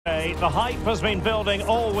The hype has been building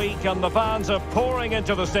all week and the fans are pouring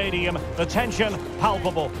into the stadium. The tension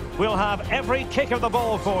palpable. We'll have every kick of the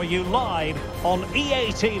ball for you live on EA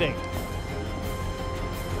TV.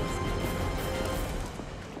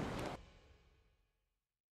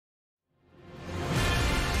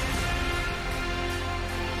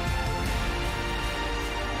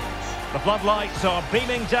 The floodlights are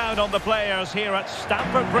beaming down on the players here at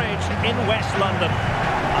Stamford Bridge in West London.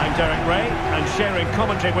 I'm Derek Ray, and sharing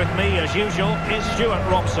commentary with me as usual is Stuart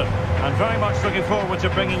Robson. And very much looking forward to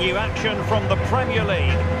bringing you action from the Premier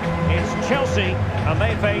League. It's Chelsea and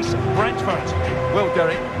they face Brentford. Well,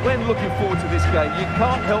 Derek, when looking forward to this game, you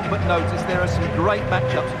can't help but notice there are some great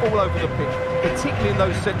matchups all over the pitch, particularly in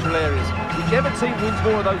those central areas. Whichever team wins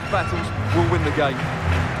more of those battles will win the game.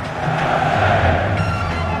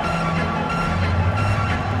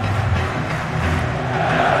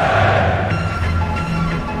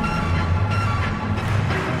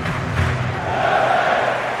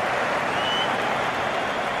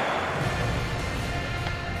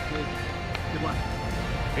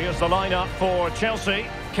 Here's the lineup for Chelsea.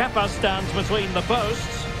 Kepa stands between the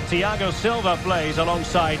posts. Thiago Silva plays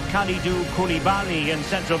alongside Kalidou Koulibaly in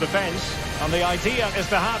central defence. And the idea is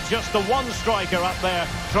to have just the one striker up there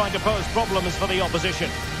trying to pose problems for the opposition.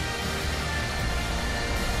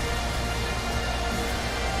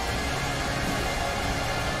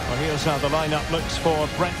 Well, here's how the lineup looks for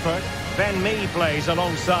Brentford. Ben Mee plays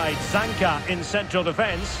alongside Zanka in central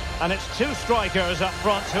defence, and it's two strikers up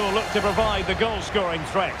front who will look to provide the goal-scoring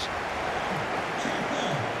threat.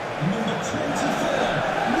 Number 24,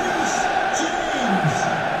 Reece James.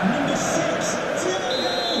 Number 6,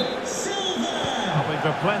 Thiago Silva. Hoping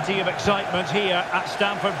for plenty of excitement here at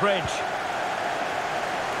Stamford Bridge.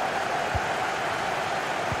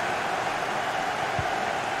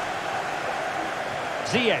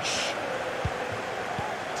 Ziyech.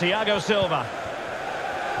 Thiago Silva.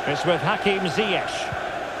 It's with Hakim Ziyech.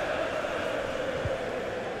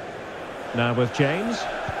 Now with James.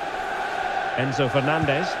 Enzo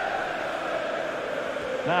Fernandez.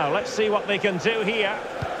 Now let's see what they can do here.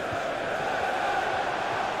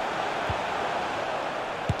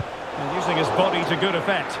 And using his body to good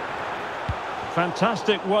effect.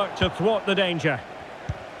 Fantastic work to thwart the danger.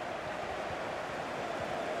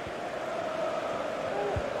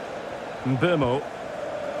 Mbeumo.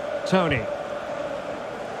 Tony.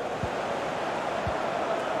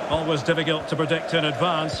 Always difficult to predict in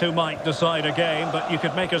advance who might decide a game, but you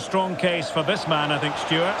could make a strong case for this man, I think,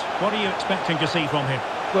 Stuart. What are you expecting to see from him?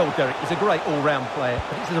 Well, Derek, he's a great all-round player,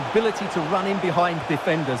 but it's his ability to run in behind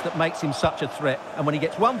defenders that makes him such a threat. And when he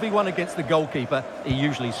gets 1v1 against the goalkeeper, he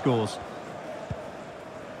usually scores.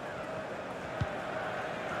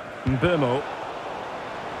 Mbeumo.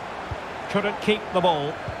 Couldn't keep the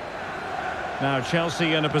ball. Now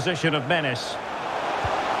Chelsea in a position of menace.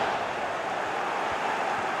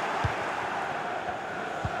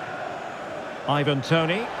 Ivan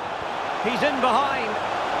Toney. He's in behind.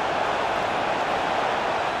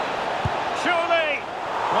 Surely!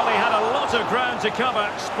 Well, he had a lot of ground to cover.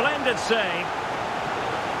 Splendid save.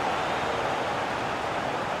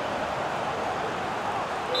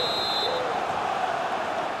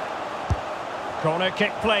 Corner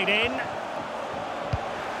kick played in.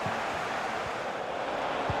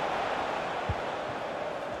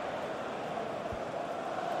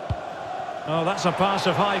 Oh, that's a pass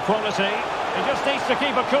of high quality. He just needs to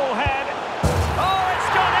keep a cool head. Oh, it's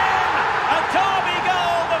gone in! A derby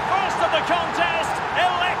goal, the first of the contest.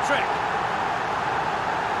 Electric!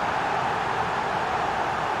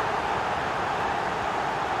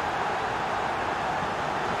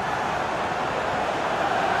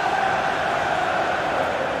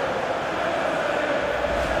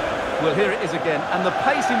 Well, here it is again, and the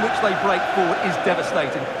pace in which they break forward is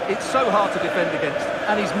devastating. It's so hard to defend against,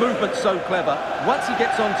 and his movement's so clever. Once he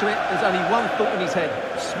gets onto it, there's only one thought in his head: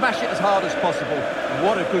 smash it as hard as possible.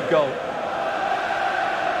 What a good goal.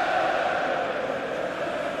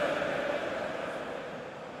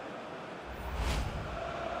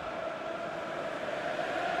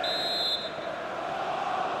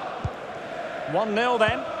 One 0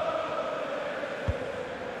 then.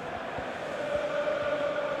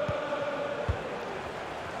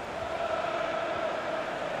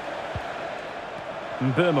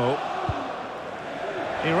 Mbeumo.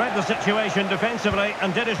 He read the situation defensively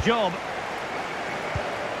and did his job.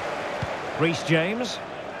 Reece James.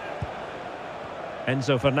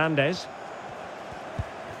 Enzo Fernandez.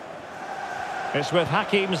 It's with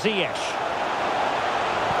Hakim Ziyech.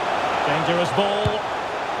 Dangerous ball.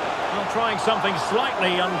 Well, trying something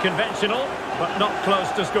slightly unconventional, but not close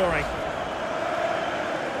to scoring.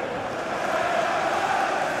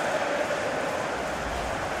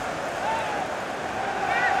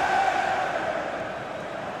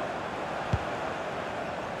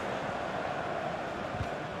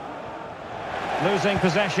 Losing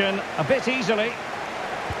possession a bit easily.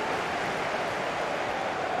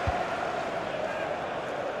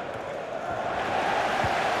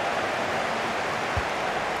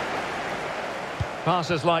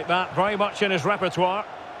 Passes like that, very much in his repertoire.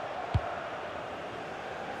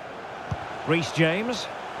 Reece James.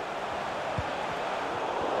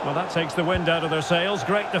 Well, that takes the wind out of their sails.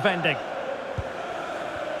 Great defending.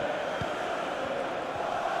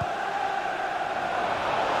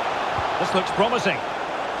 This looks promising.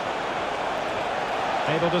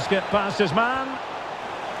 Able to skip past his man.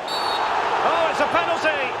 Oh, it's a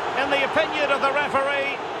penalty in the opinion of the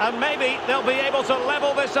referee. And maybe they'll be able to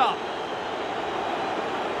level this up.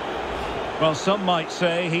 Well, some might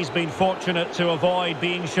say he's been fortunate to avoid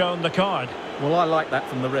being shown the card. Well, I like that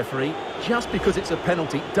from the referee. Just because it's a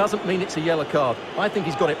penalty doesn't mean it's a yellow card. I think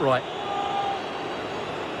he's got it right.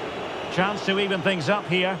 Chance to even things up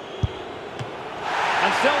here.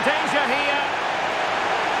 And still danger here.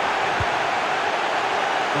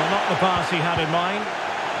 Well, not the pass he had in mind.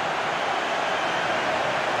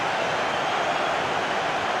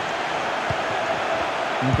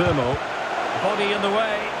 Mbumo. Body in the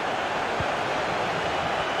way.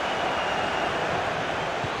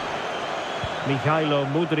 Mikhailo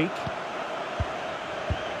Mudryk.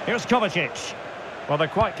 Here's Kovacic. Well, they're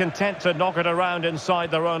quite content to knock it around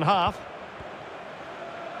inside their own half.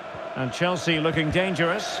 And Chelsea looking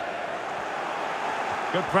dangerous.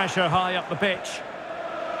 Good pressure high up the pitch.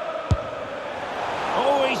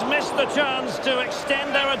 Oh, he's missed the chance to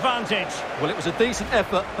extend their advantage. Well, it was a decent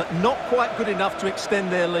effort, but not quite good enough to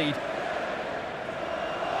extend their lead.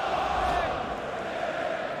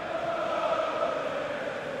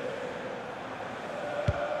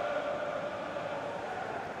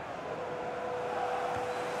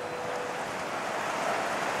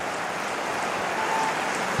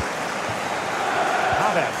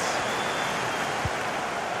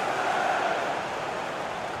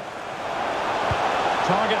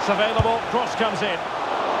 Targets available, cross comes in.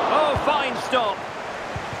 Oh, fine stop.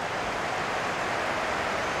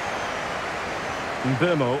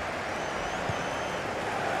 Mbumo.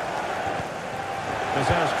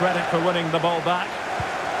 Deserves credit for winning the ball back.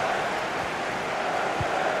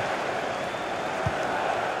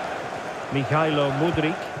 Mikhailo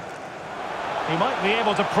Mudryk. He might be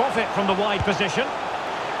able to profit from the wide position.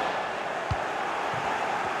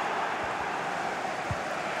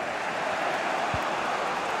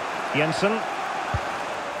 Jensen.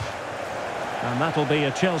 And that'll be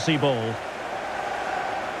a Chelsea ball.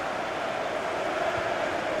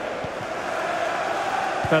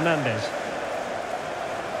 Fernandes.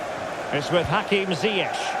 It's with Hakim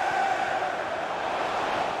Ziyech.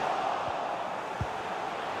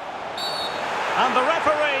 And the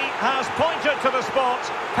referee has pointed to the spot.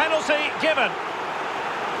 Penalty given.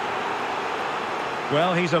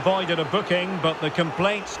 Well, he's avoided a booking, but the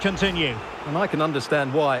complaints continue. And I can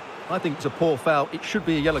understand why. I think it's a poor foul. It should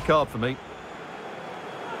be a yellow card for me.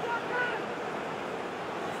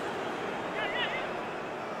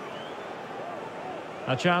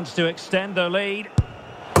 A chance to extend their lead.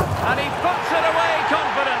 And he puts it away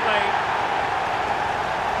confidently.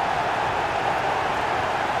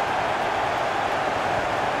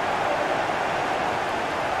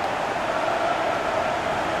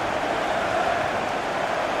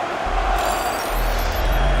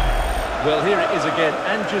 Well, here it is again,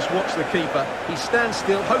 and just watch the keeper. He stands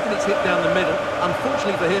still, hoping it's hit down the middle.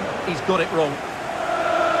 Unfortunately for him, he's got it wrong.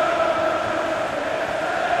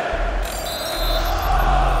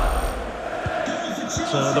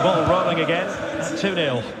 So the ball rolling again,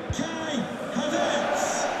 2-0.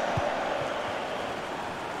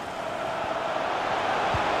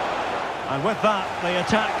 And with that, the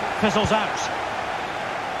attack fizzles out.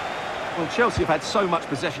 Well, Chelsea have had so much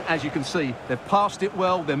possession, as you can see. They've passed it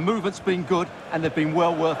well, their movement's been good, and they've been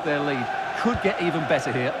well worth their lead. Could get even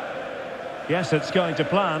better here. Yes, it's going to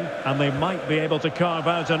plan, and they might be able to carve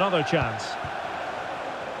out another chance.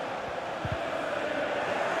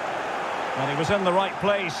 And he was in the right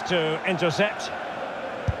place to intercept.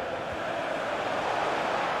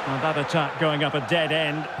 And that attack going up a dead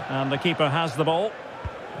end, and the keeper has the ball.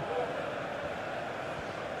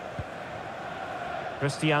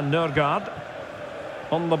 Christian Nørgaard.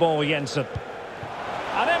 On the ball, Jensen.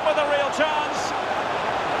 And in with a real chance.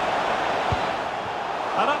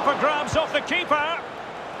 And up for grabs off the keeper.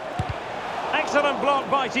 Excellent block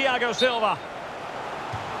by Thiago Silva.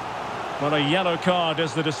 Well, a yellow card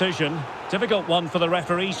is the decision. Difficult one for the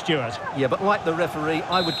referee, Stuart. Yeah, but like the referee,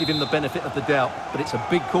 I would give him the benefit of the doubt. But it's a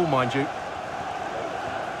big call, mind you.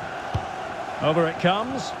 Over it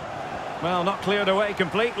comes. Well, not cleared away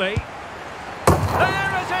completely.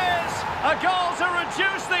 There it is! A goal to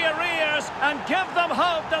reduce the arrears and give them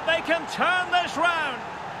hope that they can turn this round.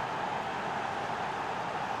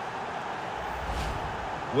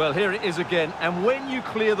 Well, here it is again, and when you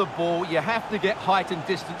clear the ball, you have to get height and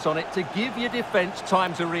distance on it to give your defence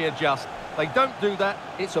time to readjust. They don't do that,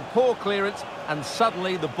 it's a poor clearance, and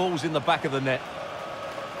suddenly the ball's in the back of the net.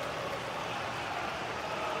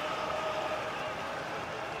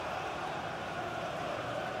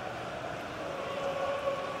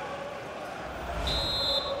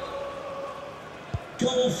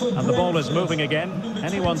 And the ball is moving again.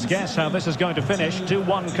 Anyone's guess how this is going to finish.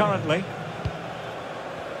 2-1 currently.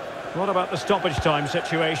 What about the stoppage time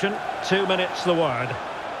situation? 2 minutes the word.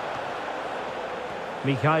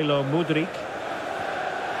 Mikhailo Mudryk.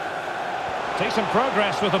 Decent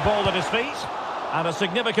progress with the ball at his feet. And a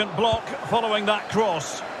significant block following that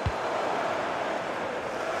cross.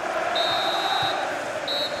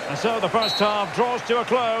 And so the first half draws to a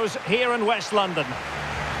close here in West London.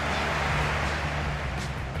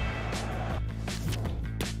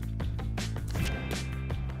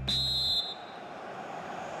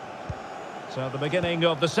 So the beginning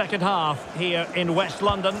of the second half here in West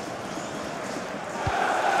London.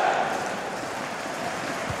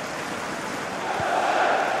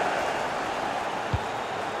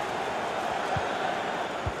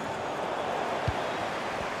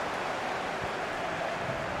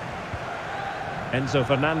 Enzo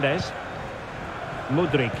Fernandez.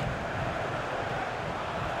 Mudryk.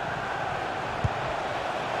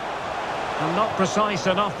 And not precise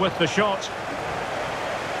enough with the shot.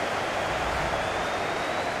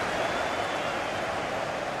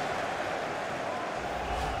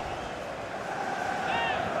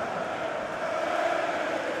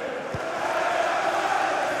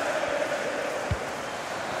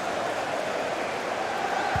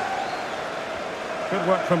 Good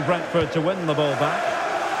work from Brentford to win the ball back.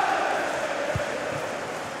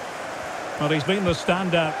 Well, he's been the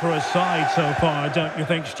standout for his side so far, don't you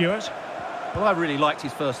think, Stuart? Well, I really liked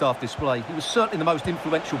his first half display. He was certainly the most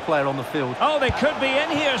influential player on the field. Oh, they could be in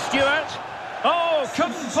here, Stuart. Oh,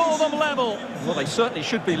 couldn't pull them level. Well, they certainly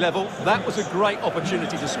should be level. That was a great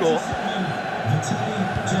opportunity to score.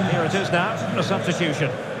 Here it is now, a substitution.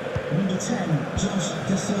 Number 10, Josh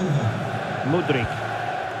Da Silva. Mudryk.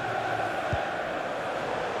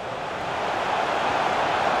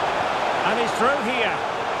 And he's through here.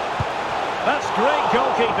 That's great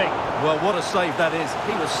goalkeeping. Well, what a save that is.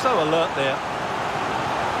 He was so alert there.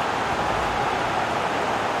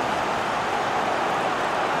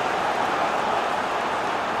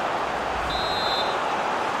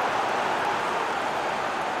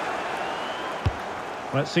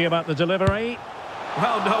 Let's see about the delivery.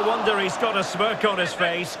 Well, no wonder he's got a smirk on his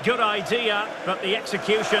face. Good idea, but the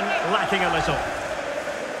execution lacking a little.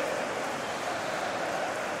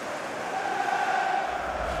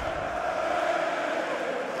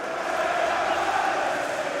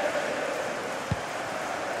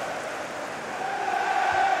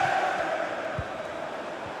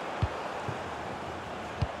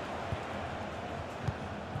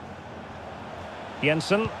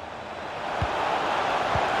 Jensen.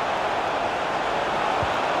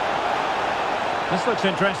 This looks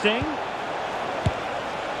interesting.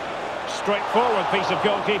 Straightforward piece of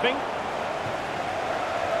goalkeeping.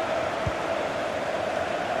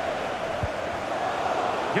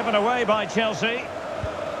 Given away by Chelsea.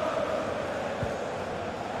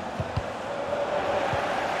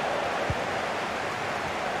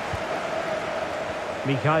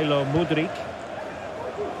 Mikhailo Mudryk.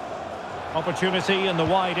 Opportunity in the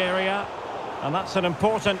wide area, and that's an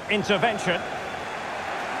important intervention.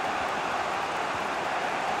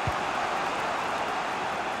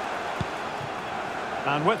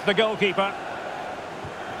 And with the goalkeeper.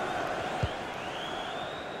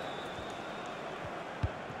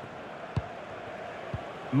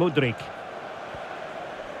 Mudryk.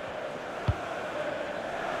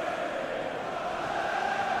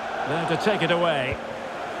 There to take it away.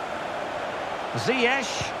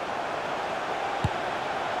 Ziyech.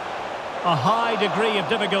 A high degree of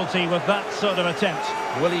difficulty with that sort of attempt.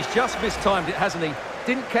 Well, he's just mistimed it, hasn't he?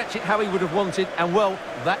 Didn't catch it how he would have wanted, and well,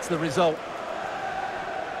 that's the result.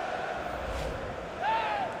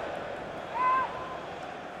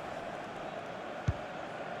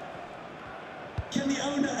 Can the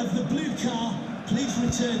owner of the blue car please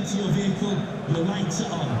return to your vehicle? Your lights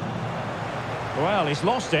are on. Well, he's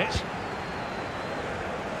lost it.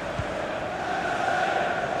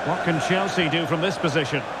 What can Chelsea do from this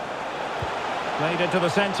position? Played into the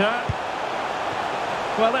centre.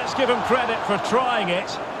 Well, let's give him credit for trying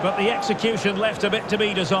it, but the execution left a bit to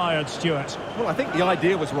be desired, Stuart. Well, I think the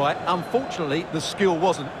idea was right. Unfortunately, the skill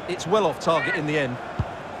wasn't. It's well off target in the end.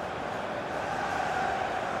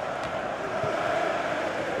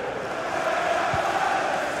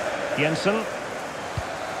 Jensen.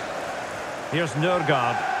 Here's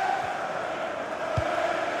Nørgaard.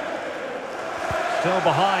 Still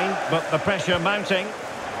behind, but the pressure mounting.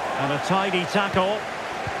 And a tidy tackle.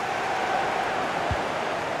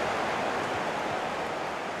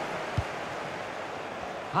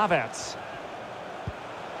 Havertz.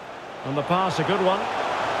 And the pass, a good one.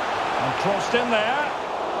 And crossed in there.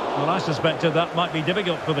 Well, I suspected that might be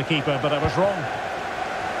difficult for the keeper, but I was wrong.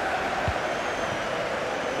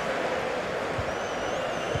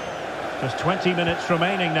 Just 20 minutes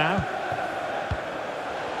remaining now.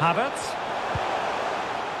 Havertz.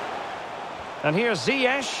 And here's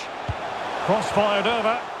Ziyech. Cross-fired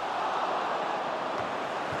over.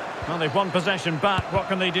 Well, they've won possession back. What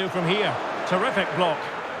can they do from here? Terrific block.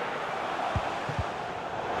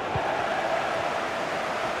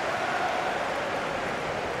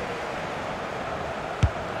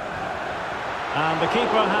 And the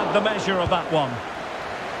keeper had the measure of that one.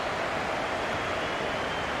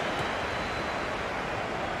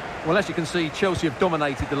 Well, as you can see, Chelsea have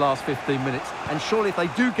dominated the last 15 minutes. And surely if they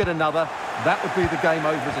do get another, that would be the game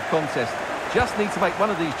over as a contest. Just need to make one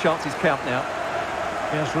of these chances count now.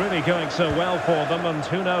 Yes, really going so well for them, and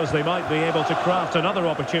who knows, they might be able to craft another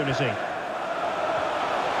opportunity.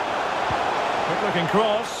 Good looking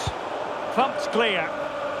cross. Thumped clear.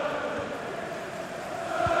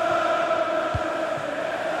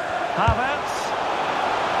 Havertz.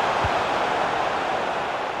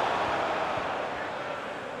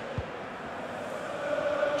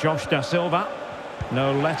 Josh Da Silva.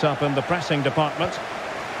 No let-up in the pressing department.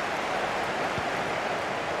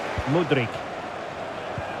 Mudryk.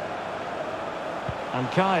 And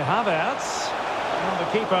Kai Havertz. Well,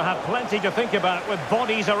 the keeper had plenty to think about with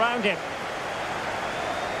bodies around him.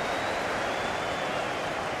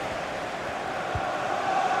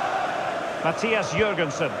 Mathias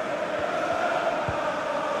Jørgensen.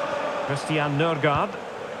 Christian Nørgaard.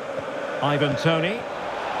 Ivan Toney.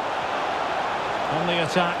 On the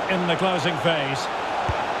attack in the closing phase.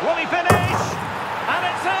 Will he finish? And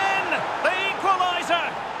it's in! The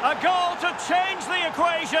equaliser! A goal to change the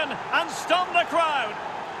equation and stun the crowd.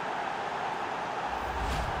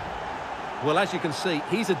 Well, as you can see,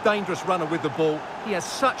 he's a dangerous runner with the ball. He has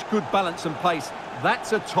such good balance and pace.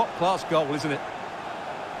 That's a top-class goal, isn't it?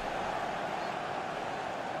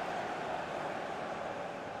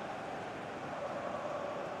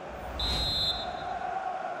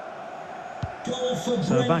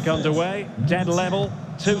 So back underway, dead level,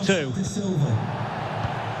 2-2.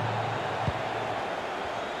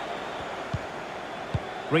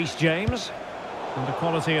 Reece James, and the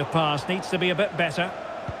quality of pass needs to be a bit better.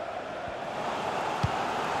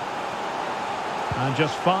 And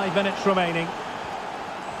just 5 minutes remaining.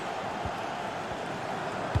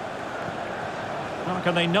 How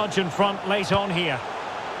can they nudge in front late on here?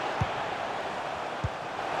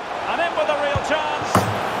 And in with a real chance.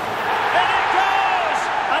 In it goes!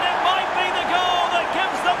 And it might be the goal that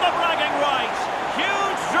gives them the bragging rights.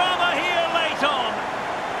 Huge drama here late on.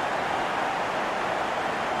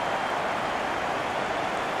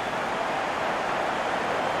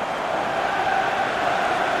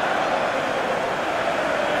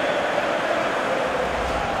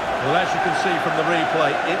 Well, as you can see from the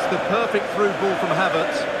replay, it's the perfect through ball from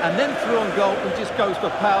Havertz, and then through on goal and just goes for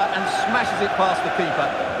power and smashes it past the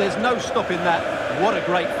keeper. There's no stopping that. What a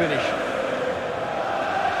great finish.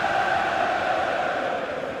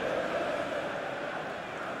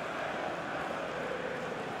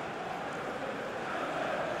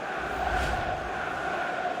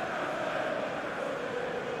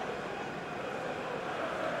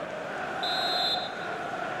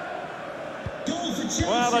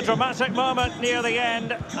 Well, a dramatic moment near the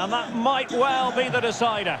end, and that might well be the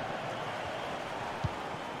decider.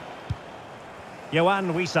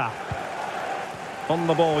 Johan Wissa. On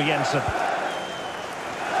the ball, Jensen.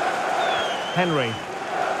 Henry.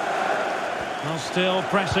 Well, still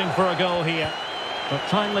pressing for a goal here, but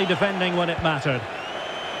timely defending when it mattered.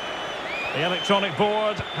 The electronic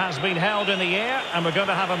board has been held in the air, and we're going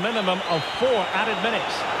to have a minimum of 4 added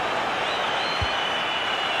minutes.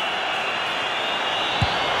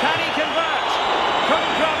 Can he convert?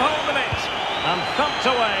 Couldn't grab hold of it. And thumped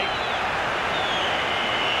away.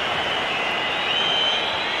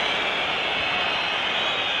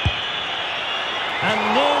 And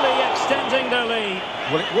nearly extending their lead.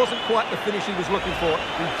 Well, it wasn't quite the finish he was looking for.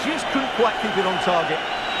 He just couldn't quite keep it on target.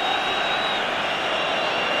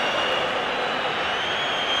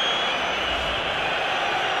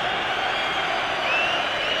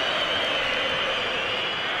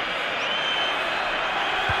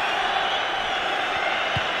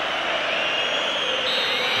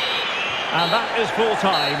 And that is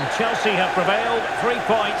full-time. Chelsea have prevailed. 3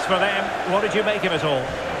 points for them. What did you make of it all?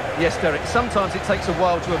 Yes, Derek, sometimes it takes a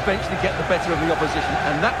while to eventually get the better of the opposition,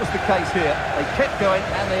 and that was the case here. They kept going,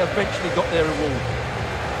 and they eventually got their reward.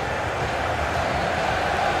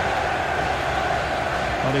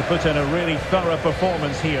 Well, he put in a really thorough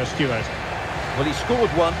performance here, Stuart. Well, he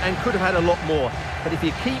scored one and could have had a lot more. But if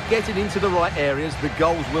you keep getting into the right areas, the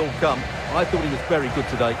goals will come. I thought he was very good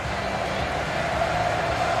today.